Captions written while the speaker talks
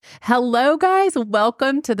Hello, guys.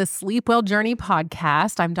 Welcome to the Sleep Well Journey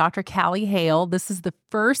podcast. I'm Dr. Callie Hale. This is the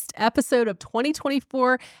first episode of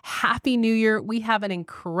 2024. Happy New Year. We have an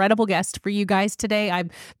incredible guest for you guys today.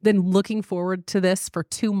 I've been looking forward to this for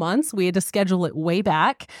 2 months. We had to schedule it way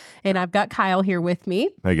back, and I've got Kyle here with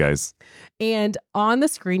me. Hey, guys. And on the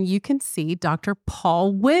screen, you can see Dr.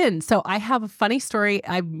 Paul Wynn. So I have a funny story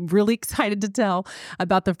I'm really excited to tell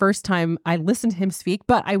about the first time I listened to him speak,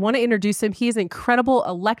 but I want to introduce him. He is an incredible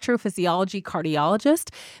electrophysiology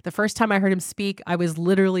cardiologist. The first time I heard him speak, I was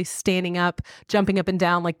literally standing up, jumping up and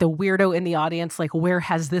down like the weirdo in the audience, like, where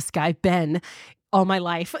has this guy been all my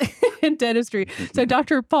life in dentistry? So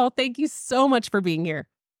Dr. Paul, thank you so much for being here.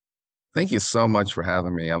 Thank you so much for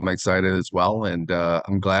having me. I'm excited as well, and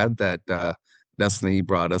I'm glad that Destiny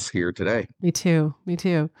brought us here today. Me too.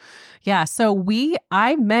 Yeah, so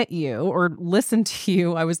I met you or listened to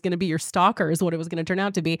you. I was going to be your stalker is what it was going to turn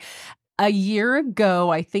out to be. A year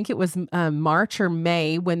ago, I think it was March or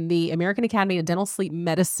May, when the American Academy of Dental Sleep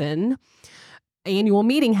Medicine annual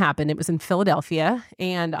meeting happened. It was in Philadelphia,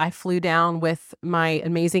 and I flew down with my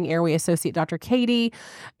amazing airway associate, Dr. Katie,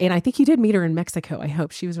 and I think you did meet her in Mexico. I hope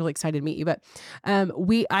she was really excited to meet you. But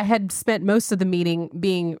I had spent most of the meeting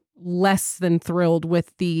being less than thrilled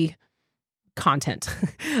with the content.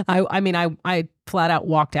 I flat out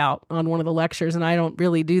walked out on one of the lectures, and I don't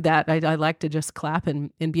really do that. I like to just clap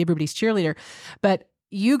and be everybody's cheerleader. But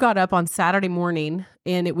you got up on Saturday morning,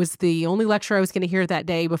 and it was the only lecture I was going to hear that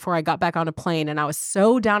day before I got back on a plane. And I was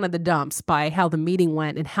so down in the dumps by how the meeting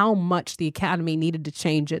went and how much the Academy needed to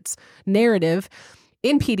change its narrative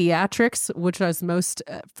in pediatrics, which I was most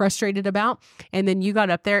frustrated about. And then you got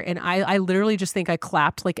up there, and I literally just think I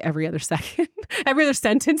clapped like every other second, every other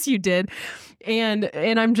sentence you did. And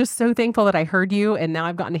I'm just so thankful that I heard you, and now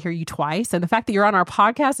I've gotten to hear you twice. And the fact that you're on our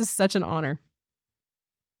podcast is such an honor.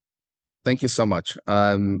 Thank you so much.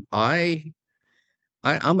 I'm a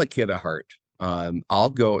kid at heart.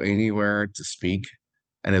 I'll go anywhere to speak,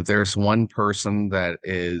 and if there's one person that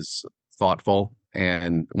is thoughtful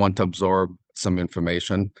and want to absorb some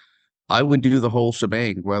information, I would do the whole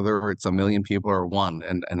shebang, whether it's 1 million people or one.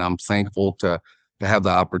 And I'm thankful to have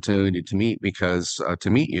the opportunity to meet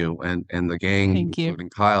you and the gang,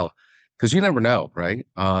 including Kyle, because you never know, right?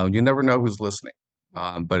 You never know who's listening.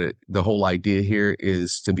 But the whole idea here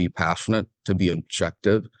is to be passionate, to be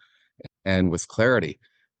objective, and with clarity.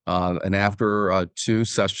 And after 2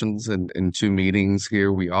 sessions and 2 meetings,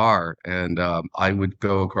 here we are. And I would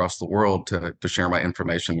go across the world to share my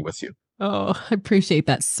information with you. Oh, I appreciate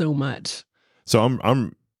that so much. So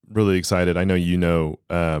I'm really excited. I know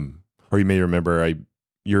or you may remember,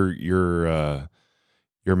 your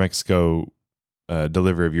Mexico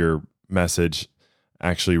delivery of your message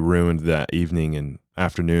actually ruined that evening and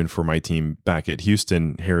afternoon for my team back at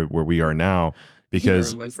Houston, here where we are now.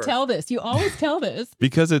 Because you always tell this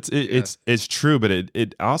because it's true, but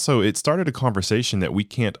it also started a conversation that we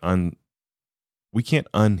can't unhear. We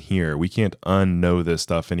can't unknow this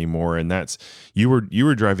stuff anymore. And that's you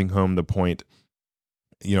were driving home the point.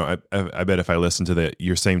 You know, I bet if I listened to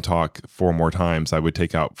your same talk 4 more times, I would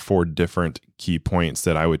take out 4 different key points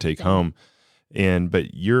that I would take home.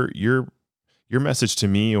 But your message to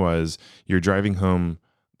me was you're driving home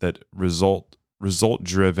that result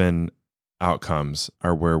driven outcomes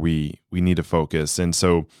are where we need to focus. And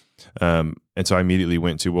so I immediately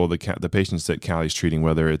went to, the patients that Callie's treating,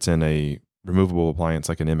 whether it's in a removable appliance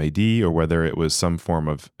like an MAD or whether it was some form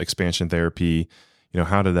of expansion therapy,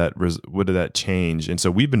 what did that change? And so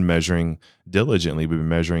we've been measuring diligently,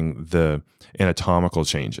 the anatomical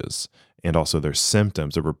changes and also their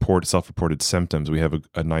symptoms, self-reported symptoms. We have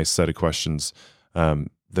a nice set of questions that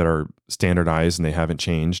are standardized and they haven't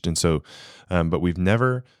changed. And so, but we've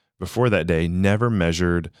never, before that day, never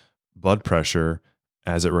measured blood pressure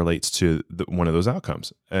as it relates to one of those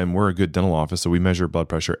outcomes. And we're a good dental office, so we measure blood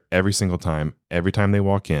pressure every single time, every time they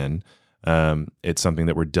walk in. It's something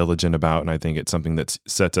that we're diligent about, and I think it's something that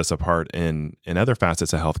sets us apart in other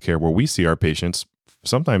facets of healthcare where we see our patients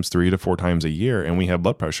sometimes 3 to 4 times a year, and we have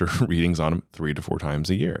blood pressure readings on them 3 to 4 times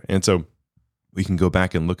a year. And so we can go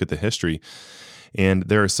back and look at the history, and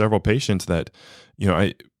there are several patients that,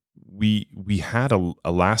 we had a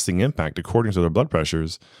lasting impact according to their blood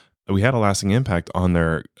pressures. We had a lasting impact on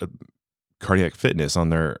their cardiac fitness, on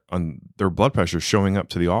their blood pressure showing up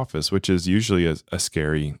to the office, which is usually a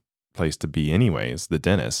scary place to be anyways, the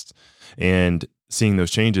dentist, and seeing those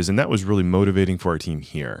changes. And that was really motivating for our team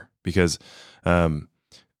here because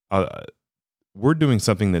we're doing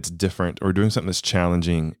something that's different or doing something that's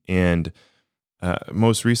challenging. And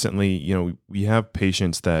most recently, we have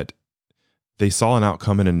patients that they saw an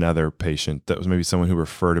outcome in another patient that was maybe someone who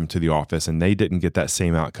referred him to the office, and they didn't get that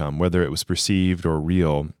same outcome, whether it was perceived or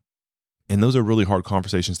real. And those are really hard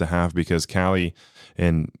conversations to have, because Callie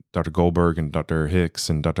and Dr. Goldberg and Dr. Hicks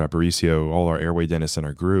and Dr. Aparicio, all our airway dentists in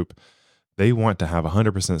our group, they want to have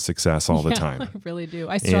 100% success all the time. I really do.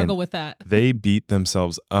 I struggle with that. They beat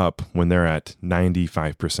themselves up when they're at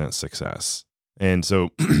 95% success. And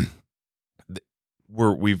so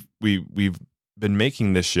we've been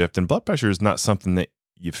making this shift, and blood pressure is not something that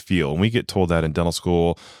you feel. And we get told that in dental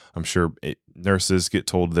school. I'm sure nurses get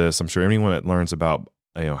told this. I'm sure anyone that learns about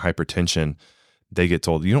hypertension, they get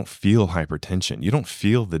told you don't feel hypertension. You don't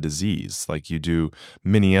feel the disease like you do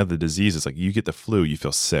many other diseases. Like you get the flu, you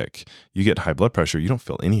feel sick. You get high blood pressure, you don't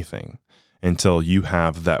feel anything until you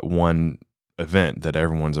have that one event that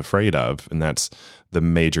everyone's afraid of, and that's the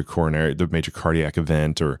major cardiac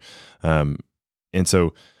event. And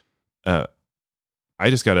so I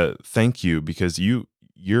just gotta thank you, because your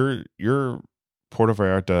Puerto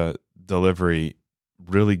Vallarta delivery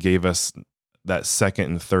really gave us that second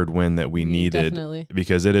and third win that we needed. Definitely.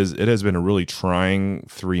 Because it has been a really trying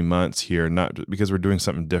 3 months here, not because we're doing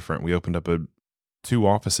something different. We opened up 2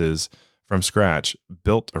 offices from scratch,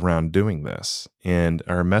 built around doing this, and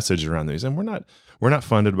our message around these. And we're not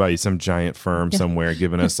funded by some giant firm somewhere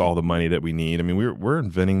giving us all the money that we need. I mean, we're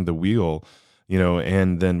inventing the wheel,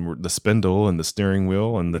 and then the spindle and the steering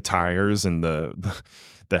wheel and the tires and the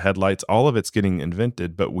headlights, all of it's getting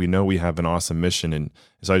invented, but we know we have an awesome mission. And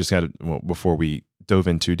so I just before we dove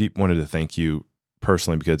in too deep, wanted to thank you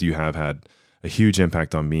personally, because you have had a huge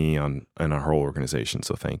impact on me and our whole organization.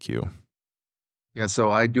 So thank you. Yeah, so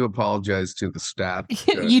I do apologize to the staff.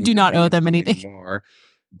 You do not owe them anything more.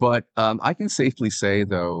 But I can safely say,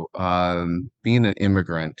 though, being an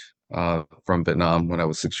immigrant from Vietnam when I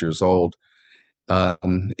was 6 years old, I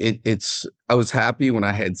was happy when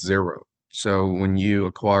I had 0. So when you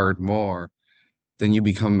acquired more, then you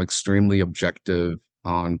become extremely objective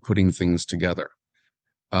on putting things together.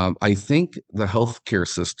 I think the healthcare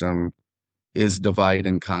system is divide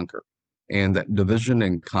and conquer, and that division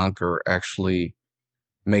and conquer actually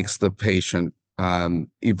makes the patient,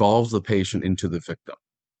 evolves the patient into the victim.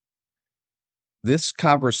 This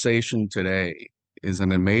conversation today is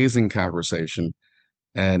an amazing conversation.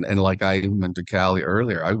 And like I mentioned to Callie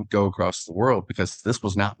earlier, I would go across the world, because this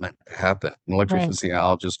was not meant to happen. An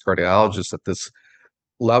electrophysiologist, cardiologist at this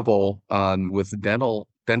level, with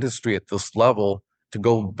dentistry at this level, to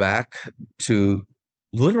go back to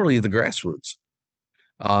literally the grassroots.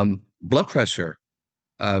 Blood pressure.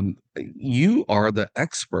 You are the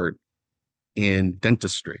expert in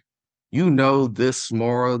dentistry. You know this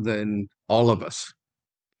more than all of us.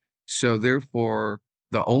 So therefore,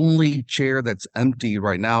 the only chair that's empty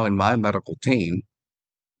right now in my medical team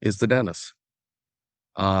is the dentist.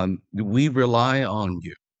 We rely on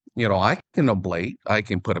you. I can ablate, I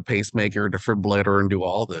can put a pacemaker, defibrillator, and do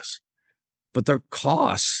all this, but the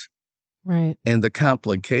costs and the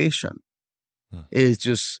complication is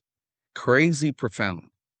just crazy profound.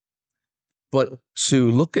 But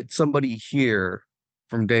to look at somebody here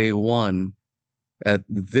from day one at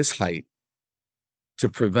this height to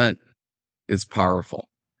prevent is powerful.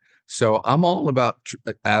 So I'm all about,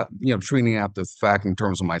 treating after the fact in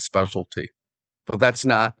terms of my specialty, but that's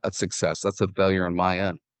not a success. That's a failure on my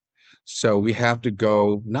end. So we have to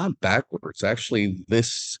go not backwards. Actually,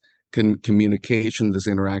 this communication, this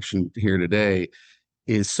interaction here today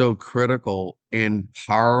is so critical and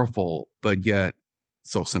powerful, but yet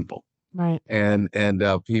so simple. Right. And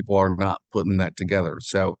people are not putting that together.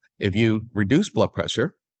 So if you reduce blood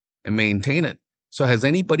pressure and maintain it. So has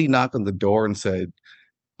anybody knocked on the door and said,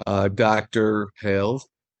 Dr. Hale,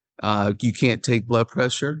 you can't take blood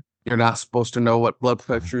pressure? You're not supposed to know what blood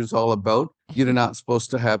pressure is all about. You're not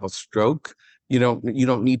supposed to have a stroke. You don't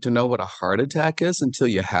need to know what a heart attack is until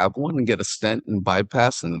you have one and get a stent and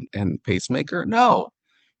bypass and pacemaker. No,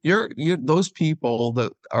 you're those people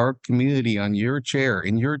that our community in your chair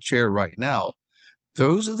right now,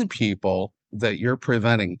 those are the people that you're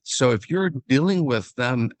preventing. So if you're dealing with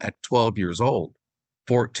them at 12 years old,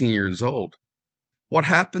 14 years old, what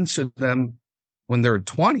happens to them when they're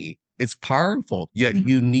 20? It's powerful, yet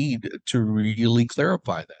you need to really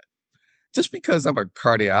clarify that. Just because I'm a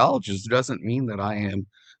cardiologist doesn't mean that I am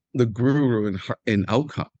the guru in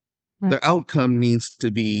outcome. Right. The outcome needs to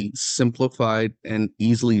be simplified and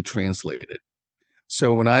easily translated.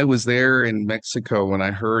 So when I was there in Mexico, when I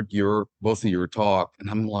heard both of your talk, and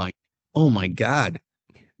I'm like, oh my God,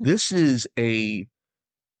 this is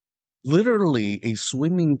literally a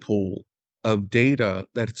swimming pool of data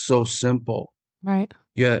that's so simple. Right.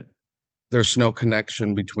 Yet there's no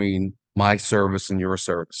connection between my service and your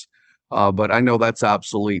service. But I know that's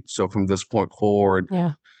obsolete. So from this point forward,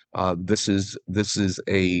 Yeah. this is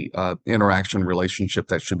a interaction relationship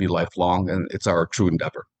that should be lifelong, and it's our true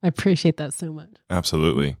endeavor. I appreciate that so much.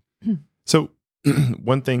 Absolutely. So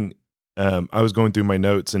one thing, I was going through my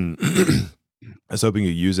notes and I was hoping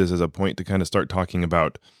you use this as a point to kind of start talking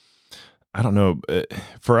about, I don't know,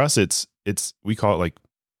 for us, we call it like,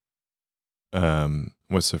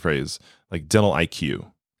 what's the phrase? Like dental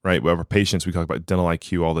IQ, right? Wherever patients, we talk about dental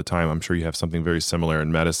IQ all the time. I'm sure you have something very similar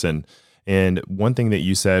in medicine. And one thing that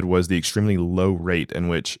you said was the extremely low rate in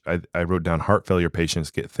which I wrote down heart failure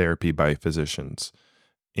patients get therapy by physicians.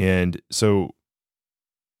 And so,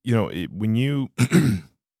 when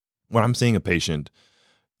when I'm seeing a patient,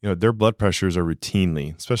 their blood pressures are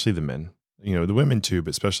routinely, especially the men, the women too,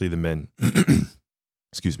 but especially the men,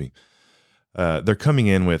 excuse me. They're coming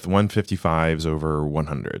in with 155s over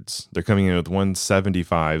 100s. They're coming in with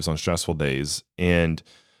 175s on stressful days. And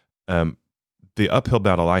the uphill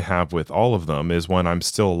battle I have with all of them is, one, I'm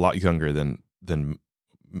still a lot younger than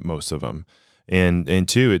most of them. And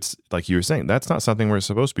two, it's like you were saying, that's not something we're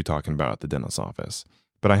supposed to be talking about at the dentist's office.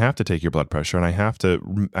 But I have to take your blood pressure, and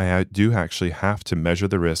I do actually have to measure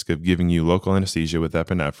the risk of giving you local anesthesia with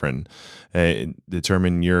epinephrine,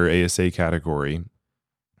 determine your ASA category,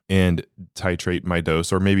 and titrate my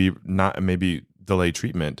dose, or maybe delay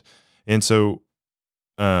treatment. And so,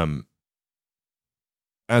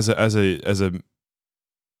 as a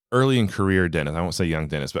early in career dentist, I won't say young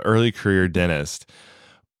dentist, but early career dentist,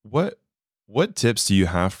 what tips do you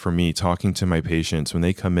have for me talking to my patients when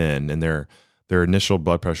they come in and their initial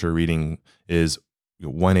blood pressure reading is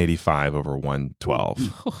 185 over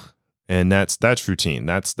 112? And that's routine.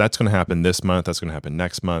 That's going to happen this month. That's going to happen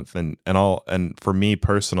next month. And for me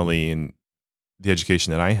personally, in the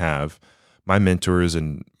education that I have, my mentors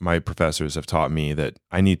and my professors have taught me that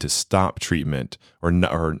I need to stop treatment or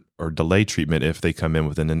delay treatment if they come in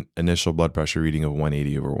with an initial blood pressure reading of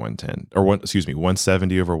 180 over 110, or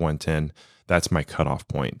 170 over 110. That's my cutoff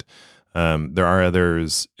point. There are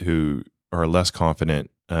others who are less confident.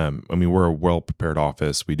 We're a well-prepared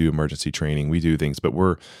office. We do emergency training. We do things, but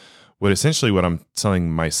what I'm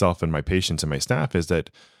telling myself and my patients and my staff is that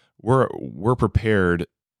we're prepared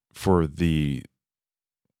for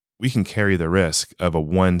we can carry the risk of a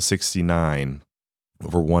 169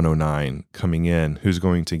 over 109 coming in, who's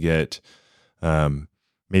going to get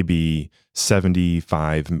maybe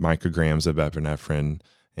 75 micrograms of epinephrine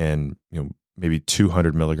and maybe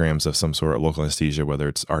 200 milligrams of some sort of local anesthesia, whether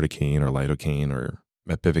it's articaine or lidocaine or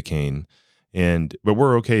mepivacaine. But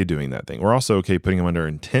we're okay doing that thing. We're also okay putting them under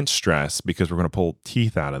intense stress because we're going to pull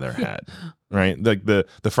teeth out of their head, right? Like the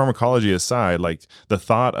pharmacology aside, like the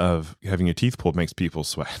thought of having your teeth pulled makes people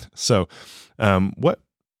sweat. So,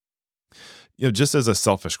 just as a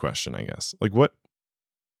selfish question, I guess,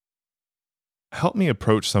 help me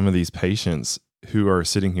approach some of these patients who are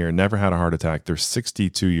sitting here, never had a heart attack. They're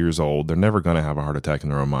 62 years old. They're never going to have a heart attack in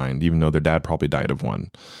their own mind, even though their dad probably died of one.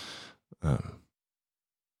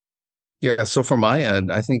 Yeah, so from my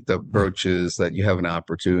end, I think the approach is that you have an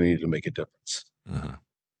opportunity to make a difference. Uh-huh.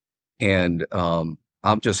 And I'm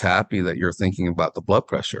just happy that you're thinking about the blood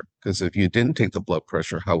pressure, because if you didn't take the blood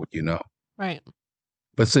pressure, how would you know? Right.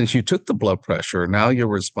 But since you took the blood pressure, now you're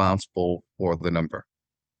responsible for the number.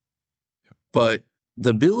 But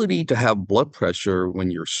the ability to have blood pressure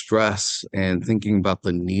when you're stressed and thinking about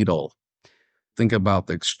the needle, think about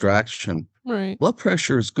the extraction, Right. blood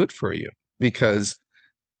pressure is good for you, because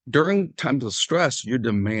during times of stress, you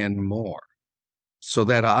demand more. So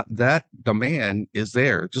that demand is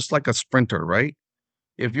there, just like a sprinter, right?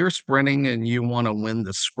 If you're sprinting and you want to win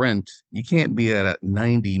the sprint, you can't be at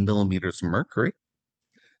 90 millimeters of mercury.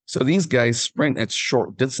 So these guys sprint at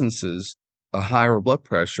short distances. A higher blood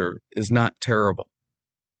pressure is not terrible,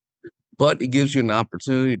 but it gives you an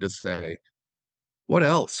opportunity to say, what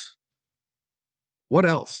else? What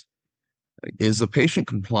else? Is the patient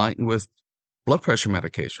compliant with blood pressure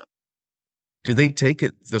medication? Did they take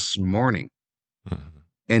it this morning? Mm-hmm.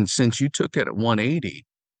 And since you took it at 180,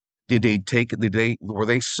 did they take it? Were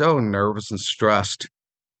they so nervous and stressed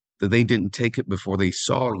that they didn't take it before they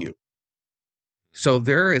saw you? So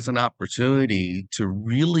there is an opportunity to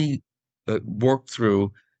really work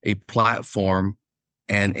through a platform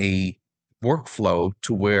and a workflow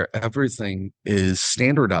to where everything is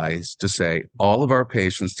standardized to say all of our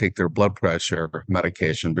patients take their blood pressure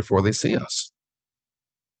medication before they see us.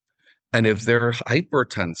 And if they're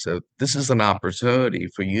hypertensive, this is an opportunity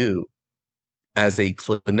for you as a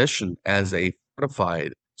clinician, as a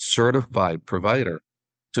certified provider,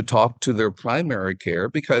 to talk to their primary care,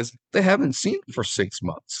 because they haven't seen it for 6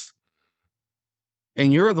 months.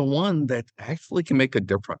 And you're the one that actually can make a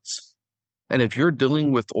difference. And if you're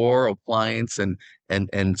dealing with oral appliance and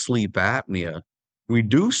sleep apnea,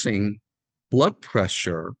 reducing blood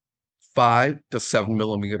pressure 5 to 7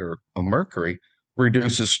 millimeter of mercury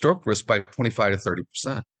reduces stroke risk by 25 to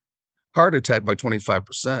 30%, heart attack by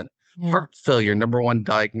 25%. Heart failure, number one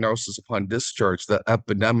diagnosis upon discharge, the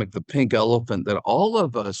epidemic, the pink elephant that all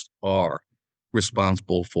of us are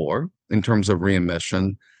responsible for in terms of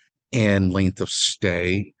readmission and length of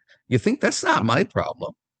stay. You think that's not my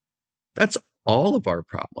problem. That's all of our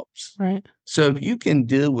problems. Right. So if you can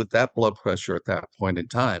deal with that blood pressure at that point in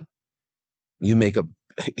time, you make a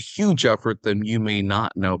huge effort that you may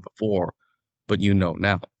not know before, but you know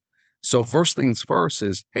now. So first things first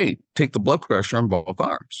is, hey, take the blood pressure on both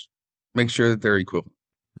arms. Make sure that they're equivalent.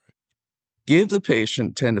 Give the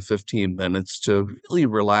patient 10 to 15 minutes to really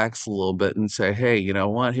relax a little bit and say, hey, you know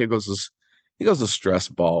what? Here goes a stress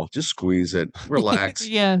ball. Just squeeze it. Relax.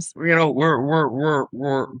 Yes. We're the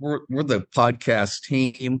podcast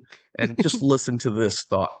team, and just listen to this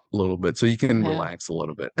thought a little bit so you can relax a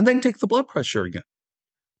little bit. And then take the blood pressure again.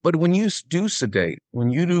 But when you do sedate, when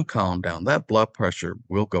you do calm down, that blood pressure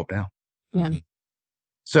will go down. Yeah.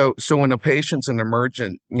 So when a patient's an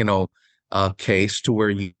emergent, case to where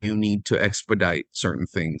you need to expedite certain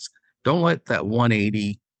things, don't let that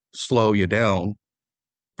 180 slow you down,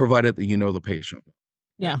 provided that you know the patient.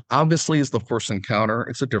 Yeah. Obviously, as the first encounter,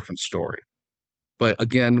 it's a different story. But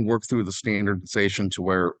again, work through the standardization to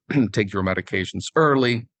where take your medications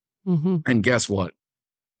early. Mm-hmm. And guess what?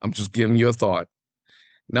 I'm just giving you a thought.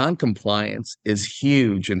 Non-compliance is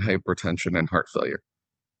huge in hypertension and heart failure.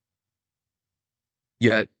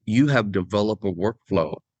 Yet you have developed a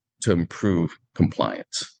workflow to improve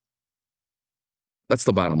compliance. That's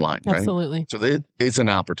the bottom line, right? Absolutely. So it's an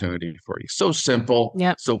opportunity for you. So simple,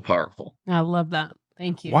 so powerful. I love that.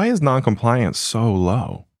 Thank you. Why is non-compliance so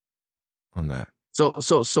low on that?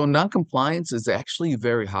 So non-compliance is actually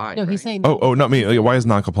very high. No, he's saying. Oh, not me. Why is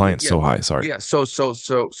non-compliance so high? Sorry. Yeah. So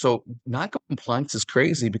non-compliance is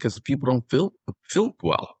crazy because people don't feel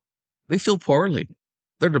well. They feel poorly.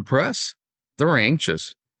 They're depressed. They're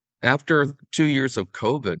anxious. After 2 years of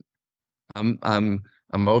COVID, I'm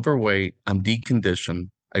overweight. I'm deconditioned.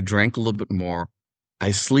 I drank a little bit more.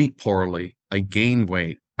 I sleep poorly. I gain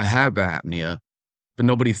weight. I have apnea, but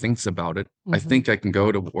nobody thinks about it. Mm-hmm. I think I can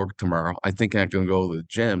go to work tomorrow. I think I can go to the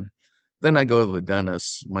gym. Then I go to the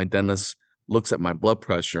dentist. My dentist looks at my blood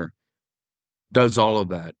pressure, does all of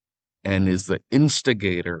that, and is the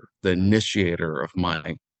instigator, the initiator of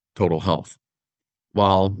my total health.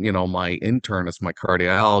 While, my internist, my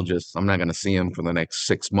cardiologist, I'm not going to see him for the next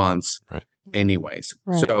 6 months anyways.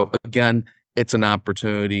 Right. So again, it's an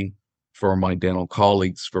opportunity for my dental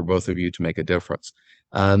colleagues, for both of you to make a difference.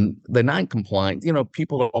 The non-compliant,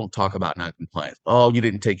 people don't talk about non-compliance. Oh, you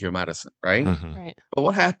didn't take your medicine, right? Mm-hmm. Right. But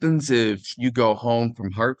what happens if you go home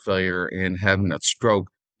from heart failure and having a stroke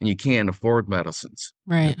and you can't afford medicines?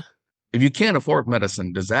 Right. If you can't afford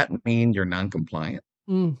medicine, does that mean you're non-compliant?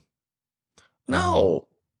 No.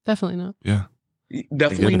 Definitely not. Yeah.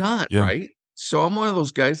 Definitely not, yeah. right? So I'm one of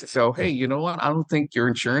those guys that go, hey, you know what? I don't think your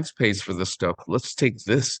insurance pays for this stuff. Let's take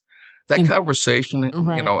this. That conversation,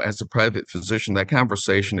 as a private physician, that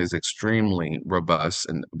conversation is extremely robust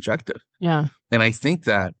and objective. Yeah. And I think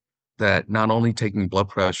that not only taking blood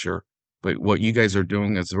pressure, but what you guys are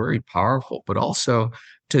doing is very powerful, but also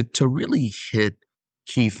to really hit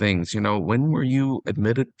key things. When were you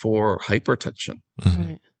admitted for hypertension? Mm-hmm.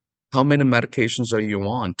 Right. How many medications are you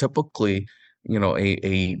on? Typically,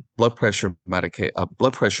 a blood pressure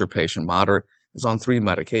patient, moderate, is on 3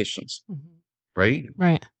 medications, right?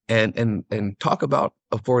 Right. And talk about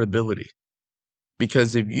affordability,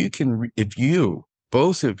 because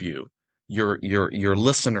both of you, your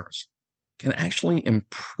listeners, can actually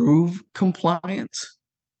improve compliance,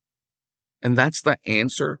 and that's the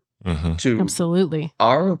answer to Absolutely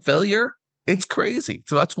our failure. It's crazy.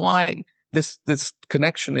 So that's why this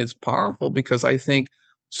connection is powerful, because I think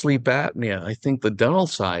sleep apnea, I think the dental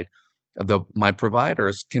side of my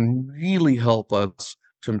providers can really help us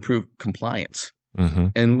to improve compliance. Mm-hmm.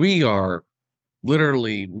 And we are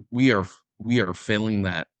failing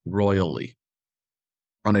that royally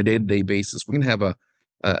on a day-to-day basis. We can have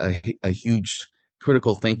a huge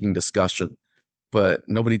critical thinking discussion, but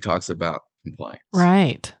nobody talks about compliance.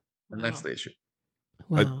 right. And that's the issue.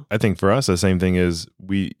 Wow. I think for us, the same thing is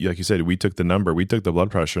like you said, we took the number, we took the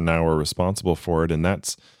blood pressure. Now we're responsible for it. And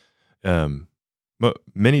that's,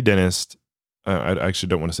 many dentists, I actually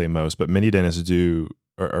don't want to say most, but many dentists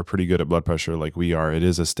are pretty good at blood pressure like we are. It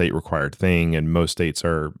is a state required thing, and most states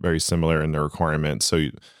are very similar in their requirements. So,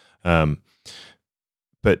 but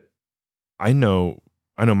I know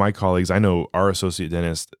I know my colleagues, I know our associate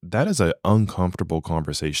dentist, that is an uncomfortable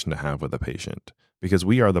conversation to have with a patient because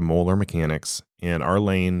we are the molar mechanics and our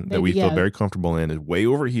lane that we feel very comfortable in is way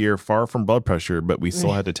over here, far from blood pressure, but we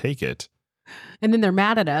still had to take it. And then they're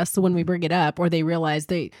mad at us when we bring it up, or they realize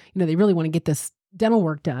they really want to get this dental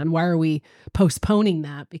work done. Why are we postponing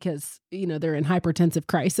that? Because, they're in hypertensive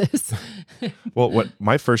crisis. Well, it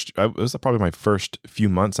was probably my first few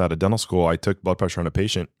months out of dental school. I took blood pressure on a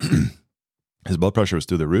patient. His blood pressure was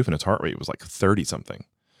through the roof and his heart rate was like 30 something.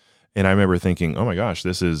 And I remember thinking, oh my gosh,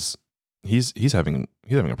 he's having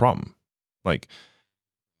a problem. Like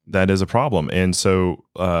that is a problem. And so,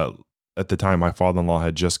 at the time, my father-in-law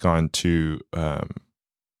had just gone to, I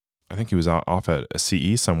think he was off at a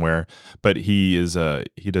CE somewhere, but he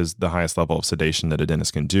does the highest level of sedation that a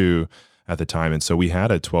dentist can do at the time. And so we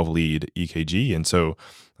had a 12-lead EKG. And so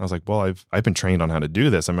I was like, well, I've been trained on how to do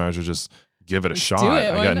this. I might as well just give it a shot.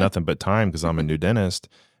 I got nothing but time because I'm a new dentist.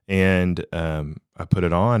 And I put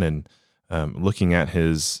it on and looking at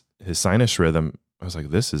his sinus rhythm, I was like,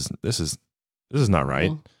 this is not right.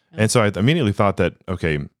 Cool. Yeah. And so I immediately thought that,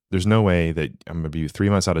 okay, there's no way that I'm going to be 3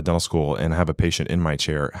 months out of dental school and have a patient in my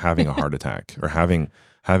chair having a heart attack or having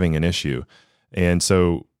an issue. And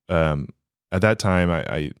so at that time,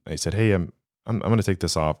 I said, hey, I'm going to take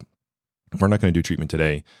this off. We're not going to do treatment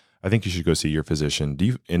today. I think you should go see your physician.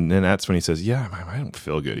 And then that's when he says, yeah, I don't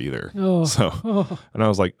feel good either. And I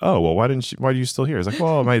was like, oh, well, why are you still here? He's like,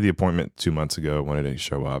 well, I made the appointment 2 months ago when I didn't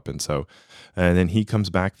show up. And then he comes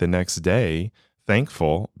back the next day,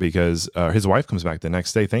 thankful because his wife comes back the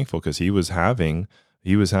next day, thankful because he was having,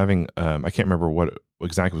 I can't remember what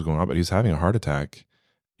exactly was going on, but he was having a heart attack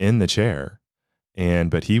in the chair.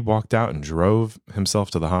 But he walked out and drove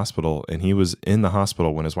himself to the hospital, and he was in the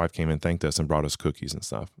hospital when his wife came and thanked us and brought us cookies and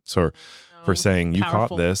stuff. So for saying you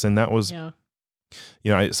caught this, and that was,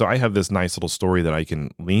 so I have this nice little story that I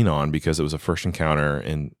can lean on because it was a first encounter,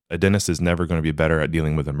 and a dentist is never going to be better at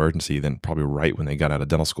dealing with emergency than probably right when they got out of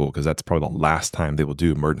dental school, because that's probably the last time they will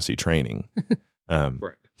do emergency training.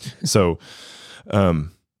 Right. So,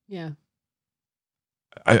 yeah,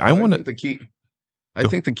 I want to the key. I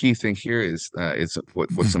think the key thing here is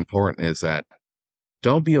what's important is that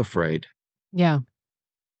don't be afraid. Yeah.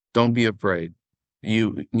 Don't be afraid.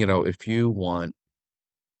 If you want,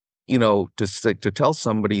 to tell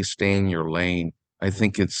somebody stay in your lane, I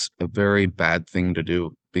think it's a very bad thing to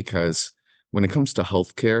do because when it comes to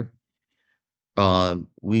healthcare,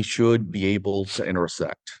 we should be able to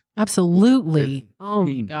intersect. Absolutely. Oh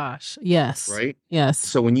my gosh. Yes. Right? Yes.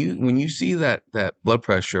 So when you see that blood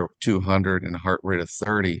pressure of 200 and a heart rate of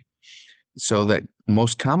 30, so that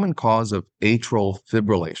most common cause of atrial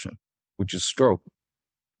fibrillation, which is stroke.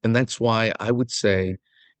 And that's why I would say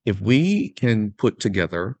if we can put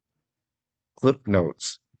together clip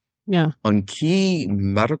notes on key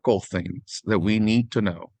medical things that we need to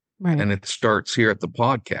know. Right. And it starts here at the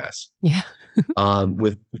podcast. Yeah.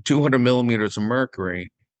 With 200 millimeters of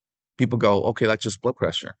mercury, people go, okay, that's just blood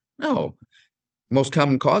pressure. No, most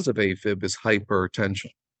common cause of AFib is hypertension.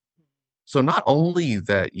 So not only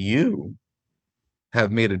that you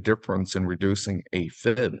have made a difference in reducing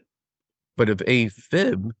AFib, but if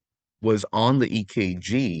AFib was on the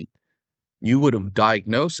EKG, you would have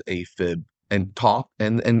diagnosed AFib and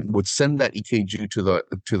would send that EKG to the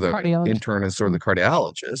internist or the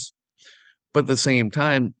cardiologist. But at the same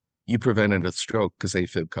time, you prevented a stroke because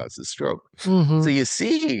AFib causes stroke. Mm-hmm. So you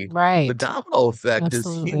see, the domino effect is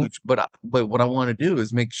huge. But what I want to do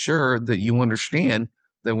is make sure that you understand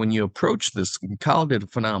that when you approach this, Kyle did a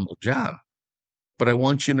phenomenal job. But I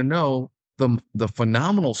want you to know the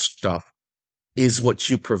phenomenal stuff is what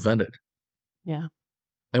you prevented. Yeah.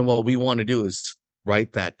 And what we want to do is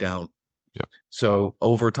write that down. Yeah. So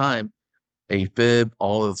over time, AFib,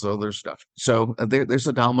 all of this other stuff. So there's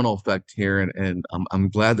a domino effect here, and I'm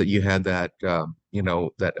glad that you had that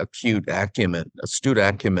that astute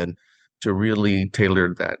acumen to really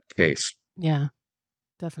tailor that case. Yeah,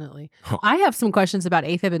 definitely. I have some questions about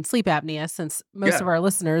AFib and sleep apnea since most of our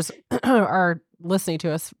listeners are listening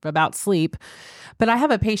to us about sleep. But I have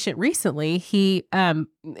a patient recently.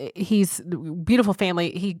 He's beautiful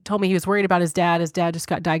family. He told me he was worried about his dad. His dad just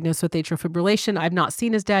got diagnosed with atrial fibrillation. I've not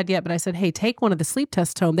seen his dad yet, but I said, hey, take one of the sleep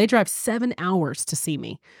tests home. They drive 7 hours to see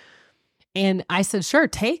me. And I said, sure,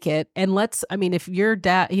 take it. And if your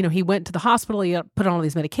dad, he went to the hospital, he put on all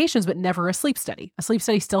these medications, but never a sleep study. A sleep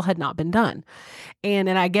study still had not been done. And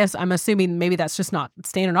I guess I'm assuming maybe that's just not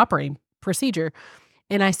standard operating procedure.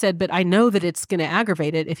 And I said, but I know that it's going to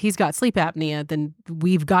aggravate it. If he's got sleep apnea, then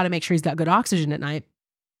we've got to make sure he's got good oxygen at night.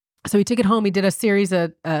 So he took it home. He did a series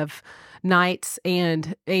of nights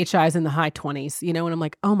and AHIs in the high 20s, and I'm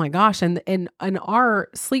like, oh my gosh. And our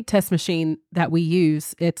sleep test machine that we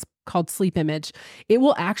use, it's called Sleep Image. It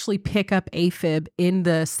will actually pick up AFib in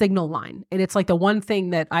the signal line. And it's like the one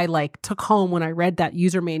thing that I took home when I read that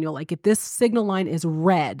user manual. Like, if this signal line is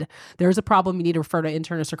red, there's a problem. You need to refer to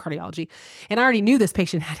internist or cardiology. And I already knew this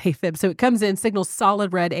patient had AFib. So it comes in, signals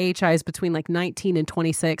solid red, AHI is between 19 and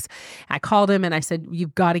 26. I called him and I said,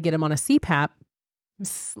 you've got to get him on a CPAP.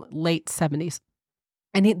 Late 70s.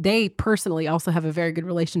 And they personally also have a very good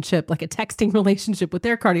relationship, like a texting relationship with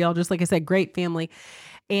their cardiologist. Like I said, great family.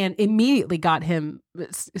 And immediately got him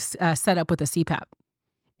set up with a CPAP.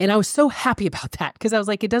 And I was so happy about that because I was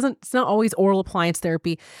like, it's not always oral appliance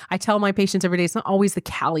therapy. I tell my patients every day, it's not always the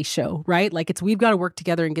Cali show, right? Like, we've got to work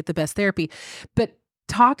together and get the best therapy. But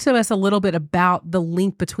talk to us a little bit about the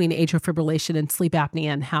link between atrial fibrillation and sleep apnea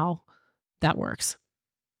and how that works.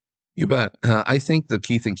 You bet. I think the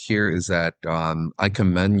key thing here is that I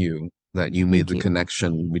commend you that you made the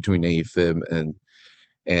connection between AFib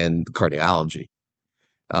and cardiology.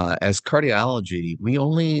 As cardiology, we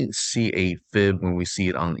only see AFib when we see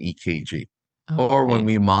it on EKG or when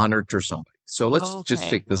we monitor somebody. So let's just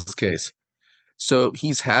take this case. So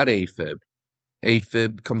he's had AFib.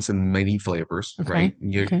 AFib comes in many flavors, right?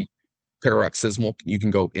 Paroxysmal, you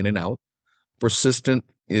can go in and out. Persistent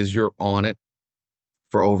is you're on it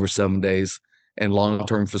for over 7 days, and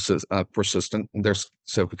long-term persistent. There's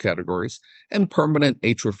several categories. And permanent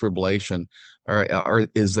atrial fibrillation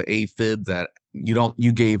is the AFib that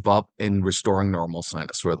you gave up in restoring normal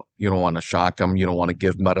sinus rhythm. You don't want to shock them. You don't want to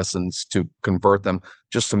give medicines to convert them,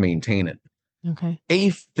 just to maintain it. Okay.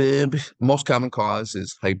 AFib, most common cause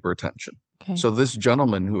is hypertension. Okay. So this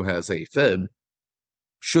gentleman who has AFib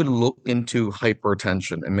should look into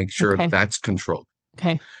hypertension and make sure that's controlled.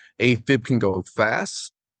 Okay. AFib can go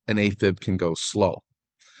fast and AFib can go slow.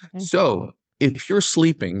 Okay. So if you're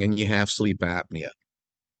sleeping and you have sleep apnea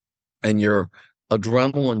and your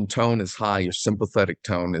adrenaline tone is high, your sympathetic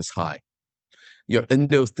tone is high, your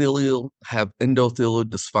endothelial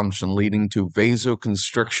dysfunction leading to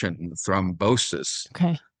vasoconstriction, thrombosis,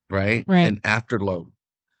 right? And afterload.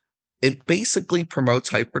 It basically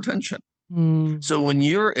promotes hypertension. So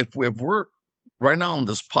if we're right now on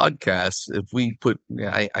this podcast, if we put,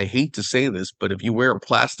 I hate to say this, but if you wear a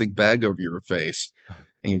plastic bag over your face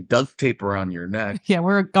and you duct tape around your neck. Yeah,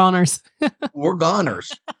 we're goners. We're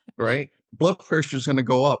goners, right? Blood pressure is going to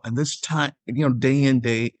go up. And this time, day in,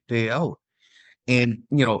 day out. And,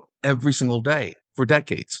 every single day for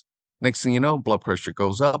decades. Next thing you know, blood pressure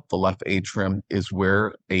goes up. The left atrium is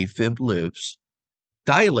where AFib lives,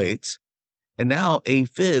 dilates, and now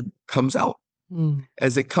AFib comes out.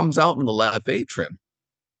 As it comes out in the left atrium,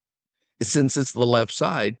 since it's the left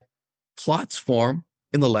side, clots form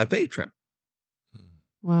in the left atrium.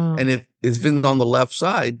 Wow. And if it's been on the left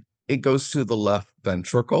side, it goes to the left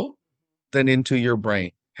ventricle, then into your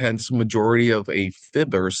brain. Hence, majority of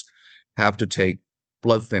AFibers have to take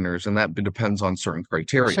blood thinners, and that depends on certain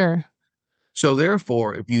criteria. Sure. So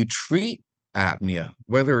therefore, if you treat apnea,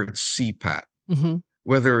 whether it's CPAP,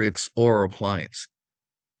 whether it's oral appliance,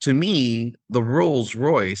 to me, the Rolls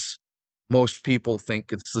Royce, most people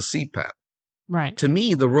think it's the CPAP. Right. To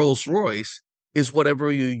me, the Rolls Royce is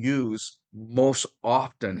whatever you use most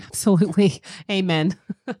often. Absolutely. Amen.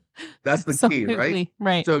 That's the key, right?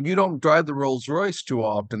 Right. So if you don't drive the Rolls Royce too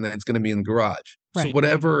often, then it's going to be in the garage. Right. So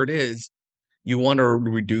whatever it is, you want to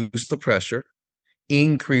reduce the pressure,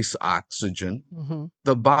 increase oxygen,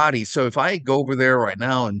 the body. So if I go over there right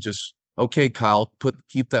now and just, okay, Kyle,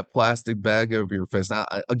 keep that plastic bag over your face. Now,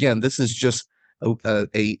 again, this is just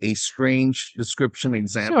a strange description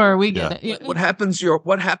example. Sure, we get it. Yeah. What happens to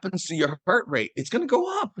your heart rate? It's going to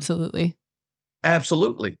go up.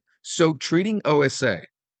 Absolutely. So treating OSA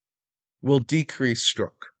will decrease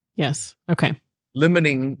stroke. Yes. Okay.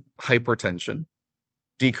 Limiting hypertension,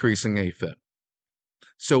 decreasing AFib.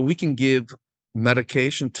 So we can give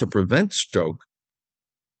medication to prevent stroke,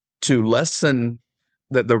 to lessen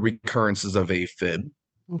the recurrences of AFib.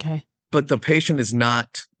 Okay. But the patient is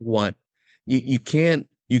not what you can't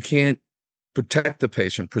protect the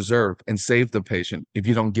patient, preserve and save the patient if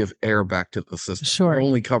you don't give air back to the system. Sure. We're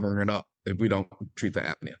only covering it up if we don't treat the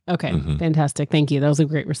apnea. Okay. Fantastic. Thank you. That was a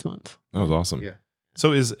great response. That was awesome. Yeah.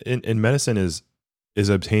 So is in medicine is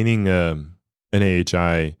obtaining an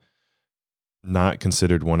AHI not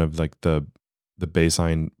considered one of the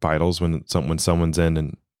baseline vitals when someone's in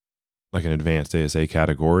an advanced ASA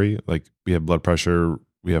category? Like, we have blood pressure,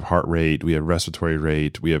 we have heart rate, we have respiratory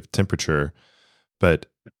rate, we have temperature, but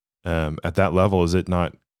at that level, is it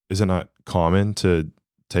not common to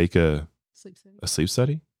take a sleep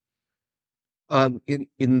study?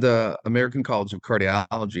 In the American College of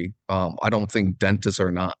Cardiology, I don't think dentists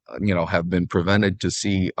are not, have been prevented to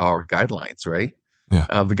see our guidelines, right? Yeah.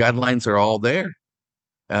 The guidelines are all there.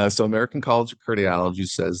 So American College of Cardiology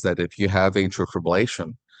says that if you have atrial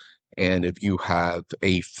fibrillation and if you have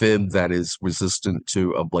a fib that is resistant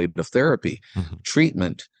to ablative therapy Mhm.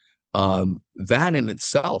 treatment, that in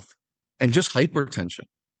itself, and just hypertension,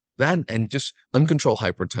 that and just uncontrolled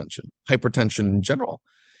hypertension in general.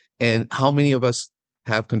 And how many of us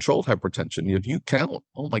have controlled hypertension? If you count,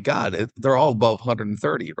 oh my God, they're all above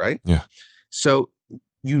 130, right? Yeah. So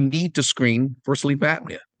you need to screen for sleep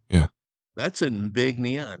apnea. Yeah. That's in big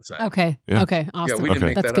neon sign. Okay. Yeah. Okay. Yeah, Awesome. we didn't Okay.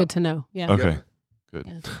 make That's that good up. to know. Yeah. Okay. Good.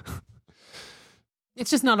 Yeah.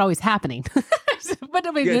 It's just not always happening. But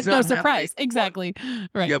I mean, Yeah, it's there's no not surprise. happening. Exactly.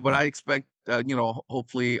 Right. Yeah, but I expect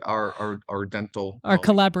hopefully our dental Our colleagues do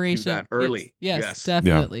collaboration. that early. Yes, Yes.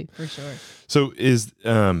 definitely. For sure. So is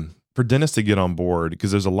for dentists to get on board,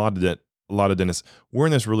 because there's a lot of dentists, we're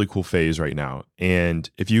in this really cool phase right now. And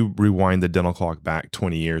if you rewind the dental clock back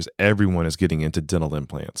 20 years, everyone is getting into dental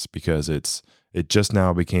implants because it just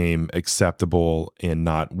now became acceptable and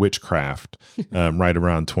not witchcraft right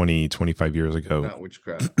around 20, 25 years ago. Not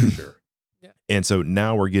witchcraft, for sure. And so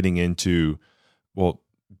now we're getting into, well,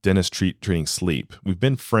 dentists treating sleep. We've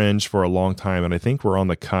been fringe for a long time, and I think we're on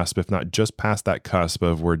the cusp, if not just past that cusp,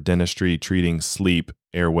 of where dentistry treating sleep,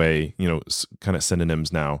 airway, kind of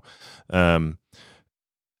synonyms now.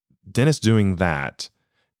 Dentists doing that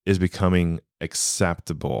is becoming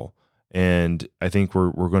acceptable, and I think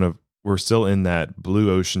we're still in that blue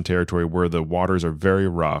ocean territory where the waters are very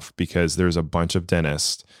rough because there's a bunch of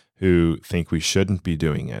dentists who think we shouldn't be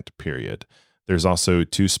doing it, period. There's also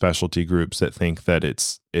two specialty groups that think that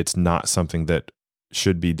it's not something that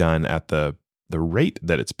should be done at the rate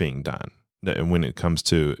that it's being done when it comes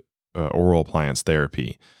to oral appliance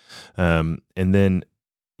therapy. And then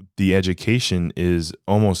the education is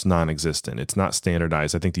almost non-existent. It's not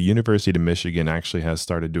standardized. I think the University of Michigan actually has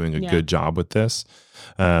started doing a good job with this.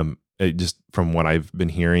 Just from what I've been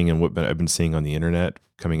hearing and what I've been seeing on the internet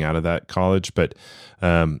coming out of that college. But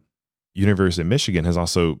University of Michigan has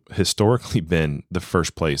also historically been the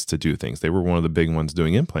first place to do things. They were one of the big ones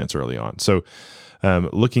doing implants early on. So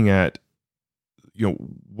looking at,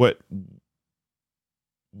 what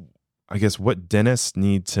dentists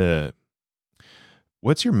need to,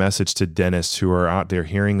 what's your message to dentists who are out there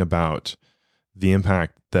hearing about the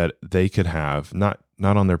impact that they could have, not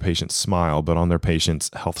on their patient's smile, but on their patient's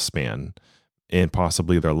health span and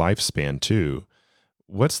possibly their lifespan too?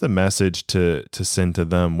 What's the message to send to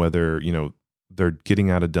them, whether, they're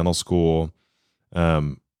getting out of dental school,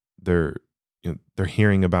 they're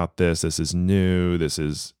hearing about this is new, this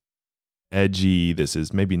is edgy, this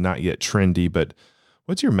is maybe not yet trendy, but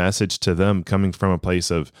what's your message to them coming from a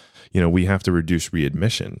place of, we have to reduce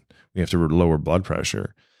readmission, we have to lower blood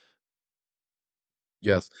pressure?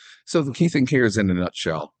 Yes. So the key thing here is, in a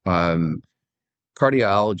nutshell,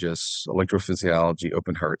 cardiologists, electrophysiology,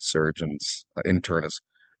 open heart surgeons, internists,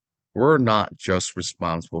 we're not just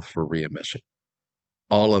responsible for readmission.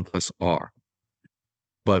 All of us are.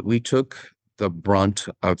 But we took the brunt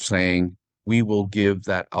of saying we will give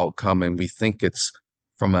that outcome, and we think it's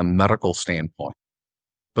from a medical standpoint.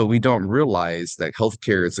 But we don't realize that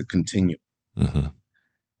healthcare is a continuum. Mm-hmm.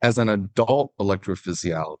 As an adult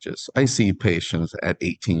electrophysiologist, I see patients at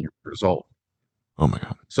 18 years old. Oh my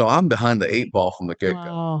God. So I'm behind the 8 ball from the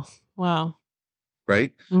get-go. Wow.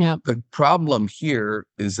 Right? Yeah. The problem here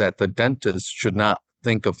is that the dentists should not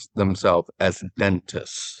think of themselves as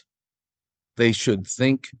dentists. They should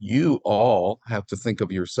think, you all have to think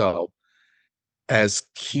of yourself as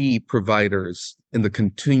key providers in the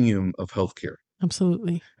continuum of healthcare.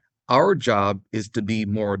 Absolutely. Our job is to be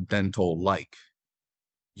more dental-like.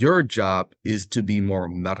 Your job is to be more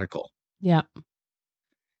medical. Yeah.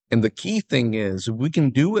 And the key thing is, we can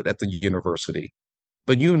do it at the university,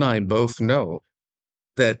 but you and I both know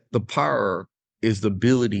that the power is the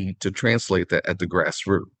ability to translate that at the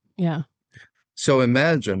grassroots. Yeah. So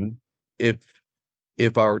imagine if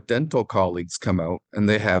our dental colleagues come out and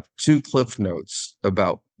they have 2 cliff notes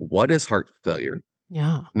about what is heart failure.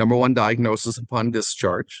 Yeah. Number 1, diagnosis upon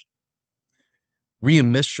discharge.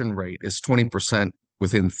 Readmission rate is 20%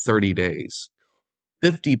 within 30 days,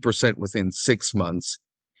 50% within 6 months,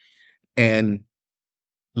 and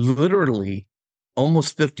literally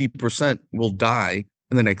almost 50% will die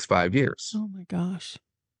in the next 5 years. Oh my gosh.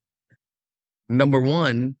 Number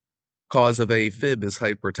 1 cause of AFib is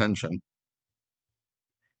hypertension,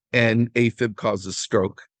 and AFib causes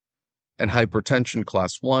stroke, and hypertension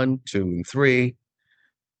class 1, 2, and 3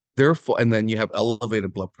 Therefore, and then you have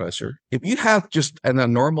elevated blood pressure. If you have just and a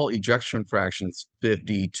normal ejection fraction is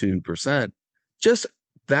 52%, just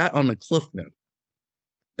that on a cliff note,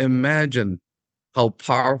 imagine how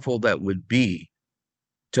powerful that would be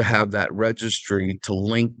to have that registry to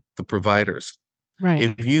link the providers.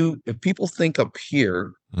 Right. If people think up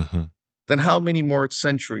here, then how many more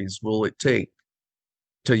centuries will it take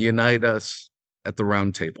to unite us at the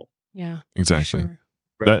round table? Yeah. Exactly. Sure.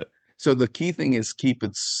 That So the key thing is keep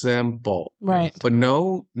it simple. Right. But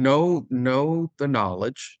know the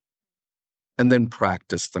knowledge and then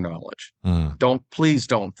practice the knowledge. Please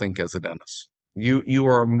don't think as a dentist. You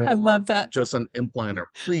are more I love that. just an implanter.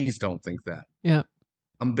 Please don't think that. Yeah.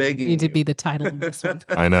 I'm begging Need to you. be the title of this one.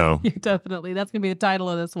 I know. Yeah, definitely. That's going to be the title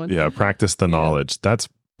of this one. Yeah. Practice the knowledge. That's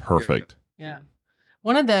perfect. Yeah.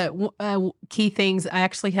 One of the key things, I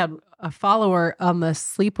actually had a follower on the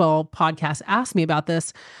Sleep Well podcast ask me about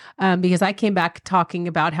this because I came back talking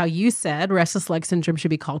about how you said restless leg syndrome should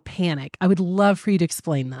be called panic. I would love for you to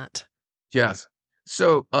explain that. Yes.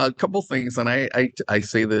 So a couple things, and I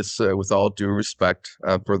say this with all due respect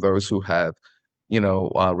for those who have,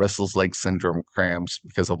 restless leg syndrome cramps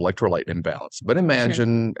because of electrolyte imbalance. But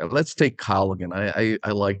imagine, let's take Kyle again. I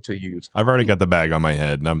like to use. I've already got the bag on my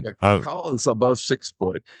head. And Kyle is above 6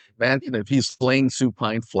 foot. Imagine if he's laying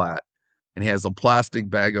supine flat and he has a plastic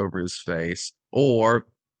bag over his face, or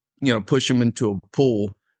push him into a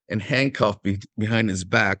pool and handcuff behind his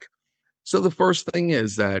back. So the first thing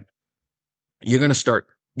is that you're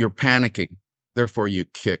panicking. Therefore, you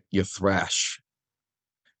kick, you thrash.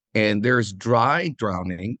 And there's dry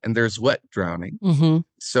drowning and there's wet drowning.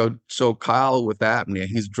 So Kyle with apnea,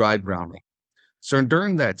 he's dry drowning. So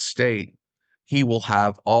during that state, he will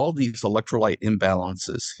have all these electrolyte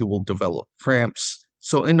imbalances. He will develop cramps.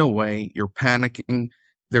 So in a way, you're panicking.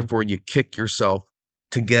 Therefore, you kick yourself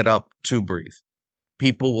to get up to breathe.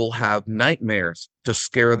 People will have nightmares to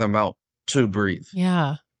scare them out to breathe.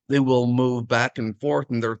 Yeah. They will move back and forth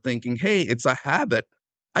and they're thinking, hey, it's a habit.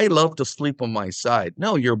 I love to sleep on my side.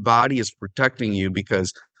 No, your body is protecting you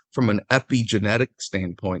because from an epigenetic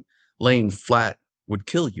standpoint, laying flat would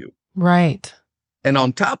kill you. Right. And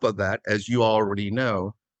on top of that, as you already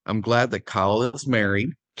know, I'm glad that Kyle is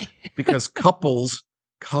married because couples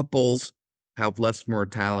have less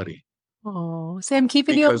mortality. Oh, Sam,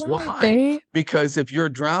 keeping you alive, babe. Because if you're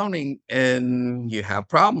drowning and you have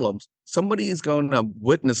problems, somebody is going to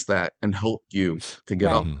witness that and help you to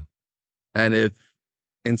get up. And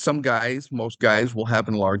most guys will have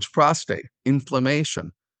enlarged prostate,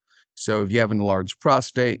 inflammation. So if you have an enlarged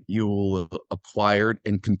prostate, you will acquire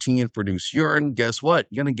and continue to produce urine. Guess what?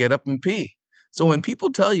 You're going to get up and pee. So when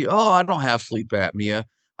people tell you, oh, I don't have sleep apnea,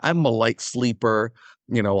 I'm a light sleeper,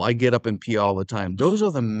 I get up and pee all the time. Those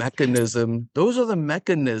are the mechanism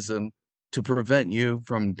to prevent you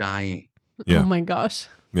from dying. Yeah. Oh my gosh.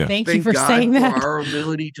 Yeah. Thank you for saying that. For our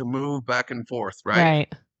ability to move back and forth, right?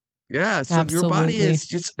 Right. Yeah. So your body is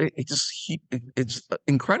it's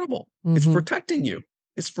incredible. It's protecting you.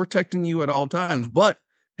 It's protecting you at all times. But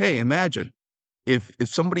hey, imagine if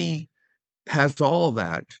somebody has all of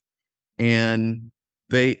that and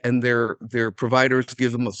their providers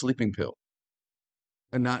give them a sleeping pill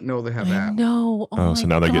and not know they have apnea. No. Oh, so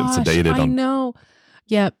now they're getting sedated. I know.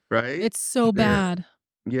 Yep. Right. It's so bad.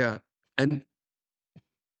 Yeah. And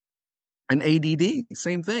ADD,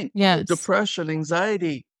 same thing. Yes. Depression,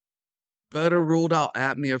 anxiety. Better ruled out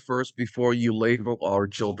apnea first before you label our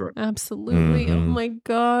children. Absolutely. Oh my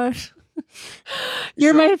gosh.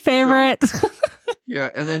 You're my favorite. Yeah.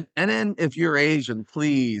 And then if you're Asian,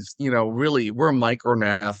 please, really, we're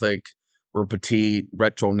micrognathic, we're petite,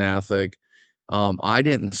 retrognathic. I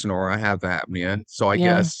didn't snore. I have apnea. So I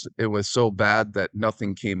guess it was so bad that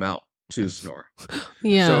nothing came out to snore.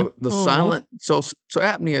 Yeah. So so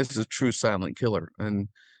apnea is a true silent killer. And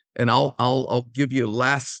I'll give you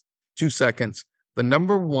last 2 seconds. The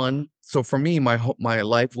number one. So for me, my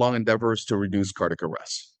lifelong endeavor is to reduce cardiac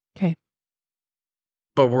arrest. Okay.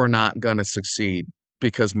 But we're not going to succeed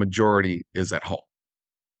because majority is at home.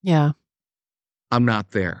 Yeah. I'm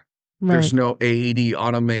not there. Right. There's no AED,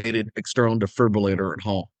 automated external defibrillator at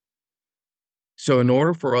home. So in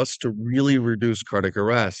order for us to really reduce cardiac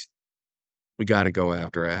arrest, we got to go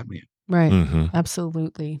after apnea. Right.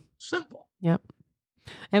 Absolutely. Simple. Yep.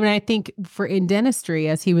 I mean, I think in dentistry,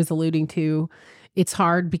 as he was alluding to, it's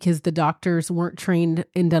hard because the doctors weren't trained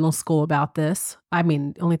in dental school about this. I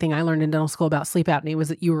mean, the only thing I learned in dental school about sleep apnea was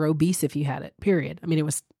that you were obese if you had it, period. I mean, it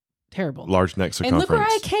was terrible. Large neck circumference. And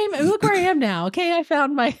look where I am now. Okay. I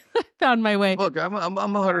found my way. Look, I'm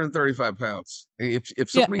 135 pounds. If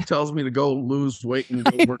somebody tells me to go lose weight and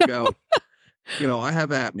go work out, I have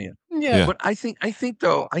apnea. Yeah, But I think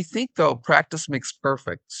though, practice makes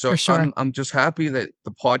perfect. for So sure. I'm just happy that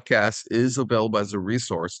the podcast is available as a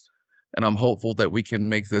resource, and I'm hopeful that we can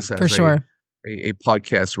make this For as sure. a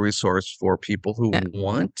podcast resource for people who Yeah,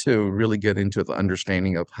 want to really get into the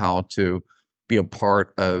understanding of how to be a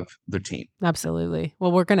part of the team. absolutely.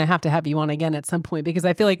 Well, we're going to have you on again at some point because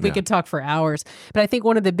I feel like we Yeah. could talk for hours. But I think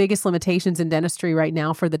one of the biggest limitations in dentistry right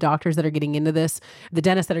now for the doctors that are getting into this, the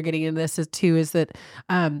dentists that are getting into this is that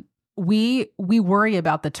we worry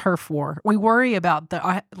about the turf war. We worry about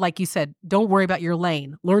like you said, don't worry about your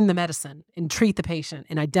lane. Learn the medicine and treat the patient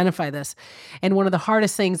and identify this. And one of the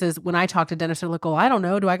hardest things is when I talk to dentists, they're like, "Oh, I don't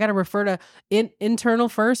know. Do I got to refer to internal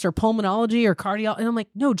first or pulmonology or cardiology?" And I'm like,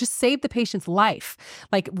 "No, just save the patient's life.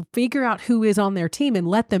 Like figure out who is on their team and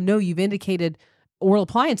let them know you've indicated oral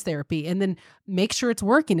appliance therapy and then make sure it's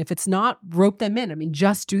working. If it's not, rope them in. I mean,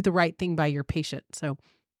 just do the right thing by your patient." So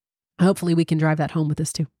hopefully we can drive that home with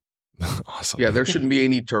this too. Awesome. Yeah, there shouldn't be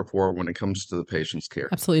any turf war when it comes to the patient's care.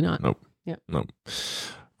 Absolutely not. Nope. Yeah. Nope.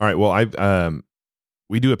 All right. Well,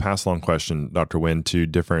 we do a pass along question, Dr. Wynn, to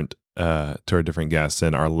our different guests.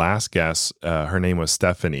 And our last guest, her name was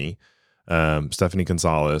Stephanie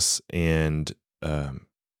Gonzalez. And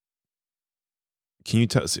can you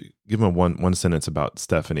give them one sentence about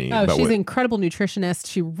Stephanie? Oh, about she's an incredible nutritionist.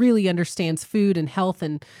 She really understands food and health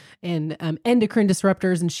and endocrine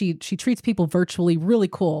disruptors, and she treats people virtually. Really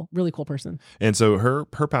cool person. And so her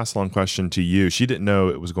pass along question to you, she didn't know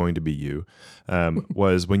it was going to be you,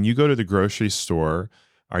 was when you go to the grocery store,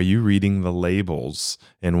 are you reading the labels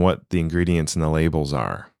and what the ingredients in the labels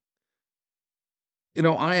are?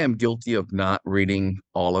 I am guilty of not reading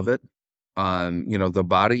all of it.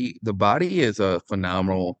 The body is a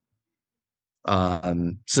phenomenal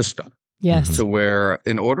system. Yes. To where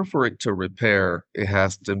in order for it to repair, it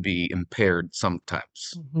has to be impaired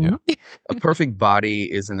sometimes. Mhm. A perfect body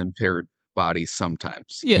is an impaired body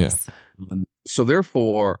sometimes. Yes. So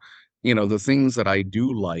therefore, the things that I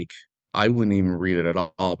do like, I wouldn't even read it at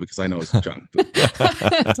all because I know it's junk food.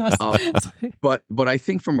 That's awesome. But I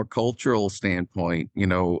think from a cultural standpoint,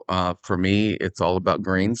 for me, it's all about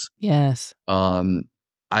grains. Yes.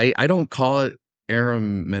 I don't call it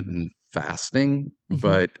intermittent fasting,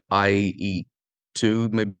 but I eat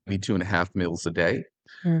maybe 2.5 meals a day,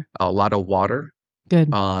 Sure. a lot of water. Good.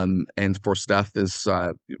 And for Steph is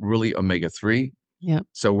really omega-3. Yep.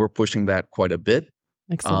 So we're pushing that quite a bit.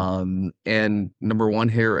 Excellent. And number one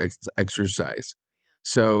here is exercise.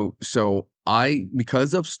 So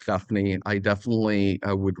because of Stephanie, I definitely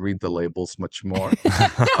would read the labels much more.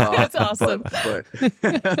 That's awesome. But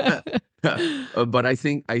I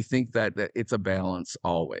think that it's a balance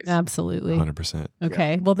always. Absolutely. 100%.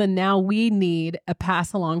 Okay. Well, then now we need a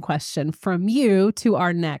pass along question from you to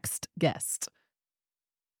our next guest.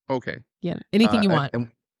 Okay. Yeah. Anything you want.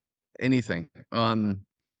 Anything.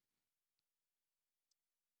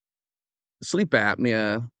 Sleep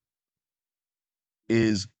apnea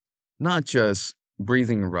is not just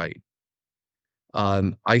breathing right.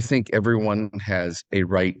 I think everyone has a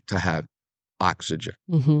right to have oxygen.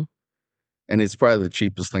 Mm-hmm. And it's probably the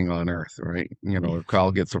cheapest thing on earth, right? If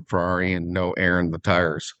Kyle gets a Ferrari and no air in the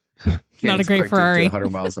tires, Not a great Ferrari.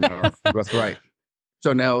 100 miles an hour. That's right.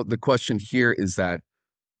 So now the question here is that,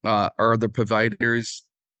 are the providers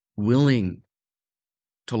willing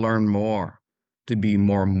to learn more, to be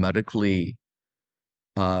more medically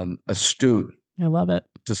astute? I love it.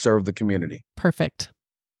 To serve the community. Perfect.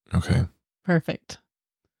 Okay. Perfect.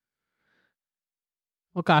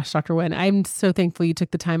 Well, gosh, Dr. Wynn, I'm so thankful you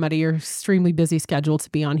took the time out of your extremely busy schedule to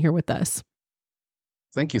be on here with us.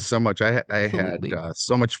 Thank you so much. I had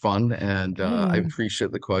so much fun, and I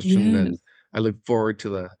appreciate the question, and I look forward to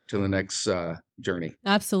the next journey.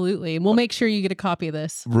 Absolutely. We'll make sure you get a copy of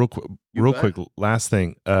this. Real quick, last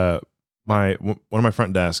thing. One of my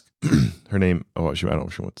front desk, her name. I don't know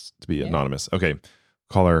if she wants to be anonymous. Okay,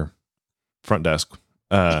 call her front desk.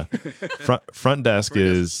 Front desk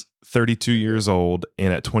is 32 years old,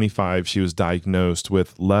 and at 25, she was diagnosed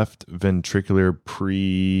with left ventricular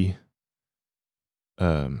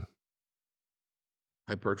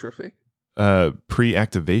hypertrophy.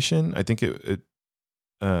 Pre-activation. I think it.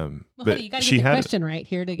 But you got to she get the had question right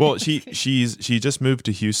here. She just moved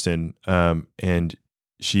to Houston, and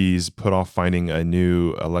she's put off finding a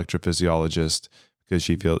new electrophysiologist because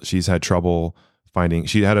she's had trouble finding.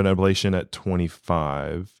 She had an ablation at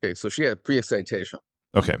 25. Okay, so she had pre-excitation.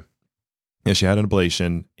 Okay, yeah, she had an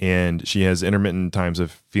ablation, and she has intermittent times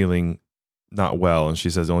of feeling not well, and she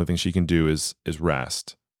says the only thing she can do is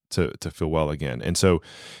rest to feel well again. And so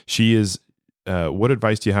she is. What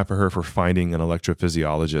advice do you have for her for finding an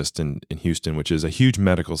electrophysiologist in Houston, which is a huge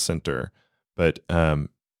medical center, but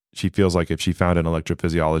she feels like if she found an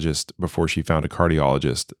electrophysiologist before she found a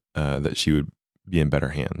cardiologist, that she would be in better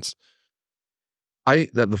hands.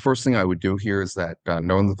 The first thing I would do here is that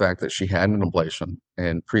knowing the fact that she had an ablation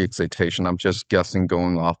and pre-excitation, I'm just guessing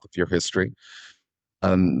going off of your history,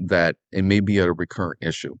 that it may be a recurrent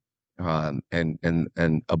issue. And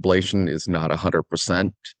ablation is not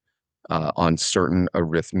 100% on certain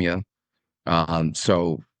arrhythmia.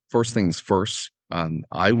 So first things first,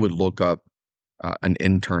 I would look up an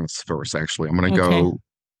internist first, actually. I'm going to go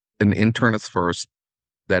an internist first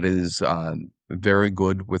that is very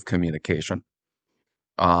good with communication,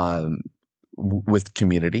 with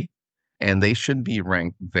community, and they should be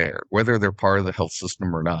ranked there, whether they're part of the health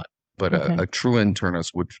system or not. But a true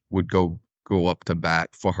internist would go up to bat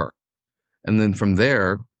for her. And then from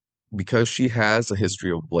there, because she has a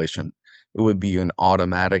history of ablation, it would be an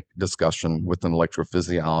automatic discussion with an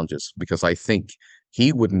electrophysiologist, because I think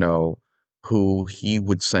he would know who he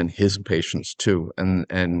would send his patients to.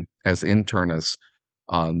 And as internists,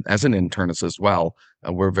 as an internist as well,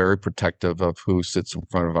 we're very protective of who sits in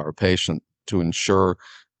front of our patient to ensure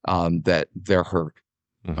that they're heard.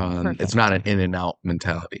 It's not an in and out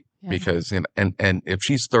mentality, because and if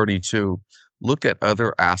she's 32, look at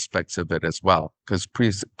other aspects of it as well, because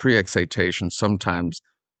pre-excitation sometimes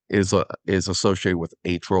is associated with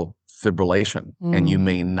atrial fibrillation, and you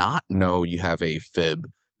may not know you have AFib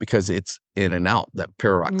because it's in and out, that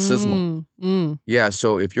paroxysmal. Yeah,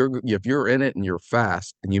 so if you're in it and you're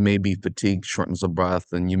fast, and you may be fatigued, shortness of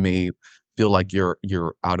breath, and you may feel like you're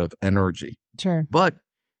out of energy. Sure. But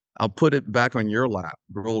I'll put it back on your lap.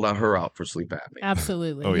 Roll her out for sleep apnea.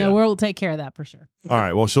 Absolutely. Oh, No, yeah. we'll take care of that for sure. All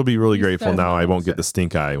right. Well, she'll be really grateful so now. I nice. won't get the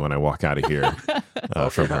stink eye when I walk out of here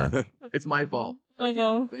from her. It's my fault. I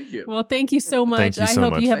know. Thank you. Well, thank you so much. Thank you so I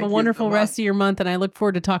hope much. you have Thank a you wonderful so rest much. of your month, and I look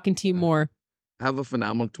forward to talking to you more. Have a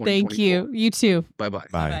phenomenal 2024. Thank you. You too. Bye-bye.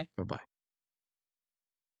 Bye. Bye-bye.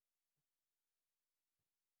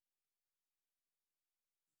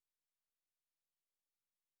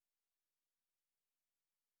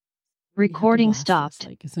 Recording We have to blast this, stopped.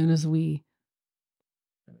 like as soon as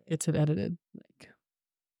it's edited. Like,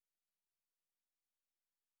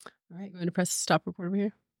 all right, going to press stop record over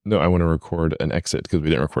here. No, I want to record an exit because we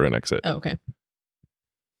didn't record an exit. Oh, okay.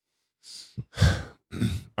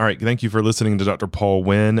 All right. Thank you for listening to Dr. Paul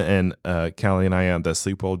Wynn and Callie and I on the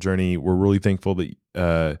Sleep Well journey. We're really thankful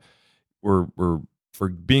that we're for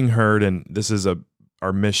being heard, and this is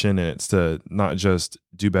our mission, and it's to not just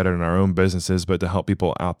do better in our own businesses, but to help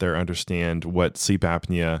people out there understand what sleep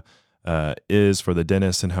apnea is for the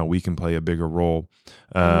dentist and how we can play a bigger role.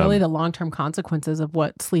 And really the long-term consequences of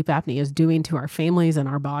what sleep apnea is doing to our families and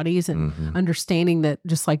our bodies, and understanding that,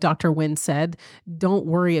 just like Dr. Wynn said, don't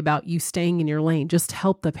worry about you staying in your lane. Just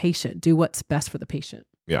help the patient. Do what's best for the patient.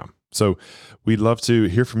 Yeah. So we'd love to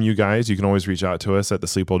hear from you guys. You can always reach out to us at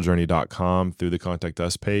thesleepwelljourney.com through the Contact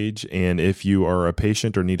Us page. And if you are a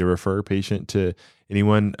patient or need to refer a patient to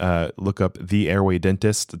anyone, look up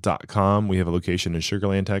theairwaydentist.com. We have a location in Sugar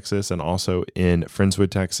Land, Texas, and also in Friendswood,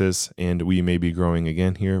 Texas. And we may be growing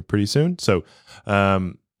again here pretty soon. So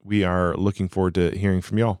we are looking forward to hearing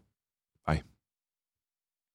from y'all.